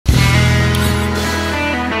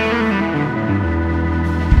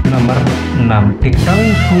6.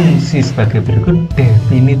 Diketahui fungsi sebagai berikut.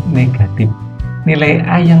 Definit negatif. Nilai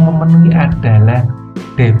A yang memenuhi adalah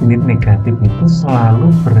definit negatif itu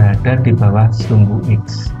selalu berada di bawah sumbu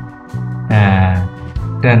X. Nah,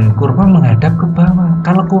 dan kurva menghadap ke bawah.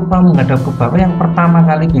 Kalau kurva menghadap ke bawah, yang pertama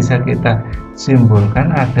kali bisa kita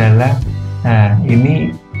simbolkan adalah, nah,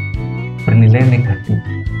 ini bernilai negatif.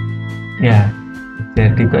 Ya,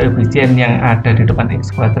 jadi koefisien yang ada di depan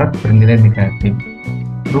X kuadrat bernilai negatif.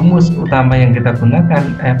 Rumus utama yang kita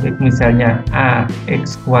gunakan, fx misalnya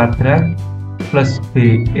ax kuadrat plus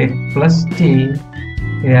bx plus c.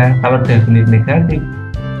 Ya, kalau definit negatif,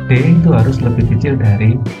 d itu harus lebih kecil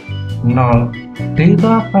dari 0. D itu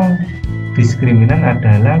apa? Diskriminan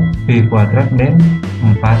adalah b kuadrat min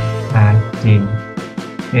 4ac.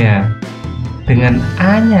 Ya, dengan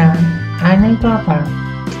a-nya itu apa?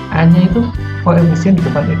 A-nya itu koefisien di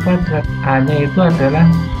depan x kuadrat. A-nya itu adalah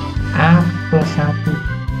a plus 1.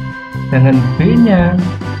 Dengan b-nya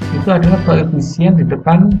itu adalah koefisien di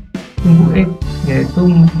depan sumbu x, yaitu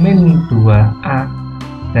min 2a.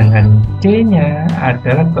 Dengan c-nya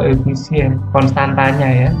adalah koefisien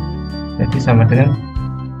konstantanya, ya, jadi sama dengan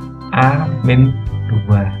a min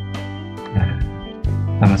 2. Nah,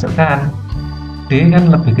 kita masukkan d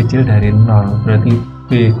kan lebih kecil dari 0, berarti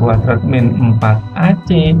b kuadrat min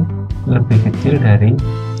 4ac lebih kecil dari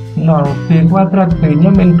 0. B kuadrat, b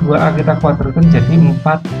nya min 2a kita kuadratkan jadi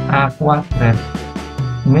 4a kuadrat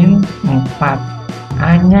min 4.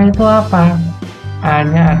 A nya itu apa? A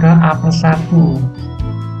nya adalah a plus 1,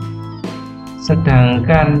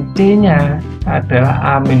 sedangkan c nya adalah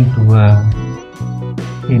a min 2.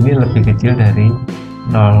 Ini lebih kecil dari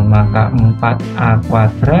 0, maka 4a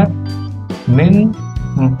kuadrat min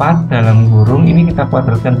 4 dalam kurung ini kita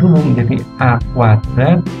kuadratkan dulu menjadi a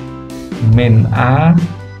kuadrat min a,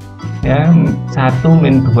 ya, 1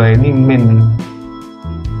 min 2 ini min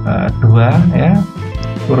 2, ya,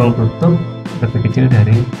 kurung tutup, lebih kecil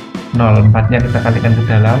dari 0. 4 nya kita kalikan ke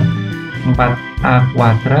dalam, 4a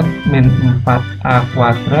kuadrat min 4a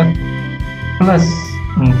kuadrat plus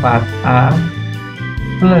 4a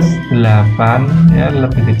plus 8, ya,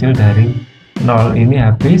 lebih kecil dari 0. Ini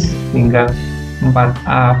habis, tinggal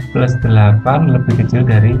 4a plus 8 lebih kecil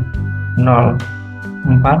dari 0.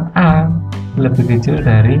 4a lebih kecil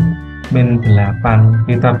dari min 8,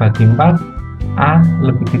 kita bagi 4, a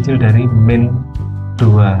lebih kecil dari min 2.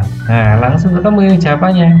 Nah, langsung ketemu ini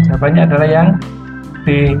jawabannya. Jawabannya adalah yang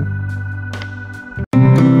D.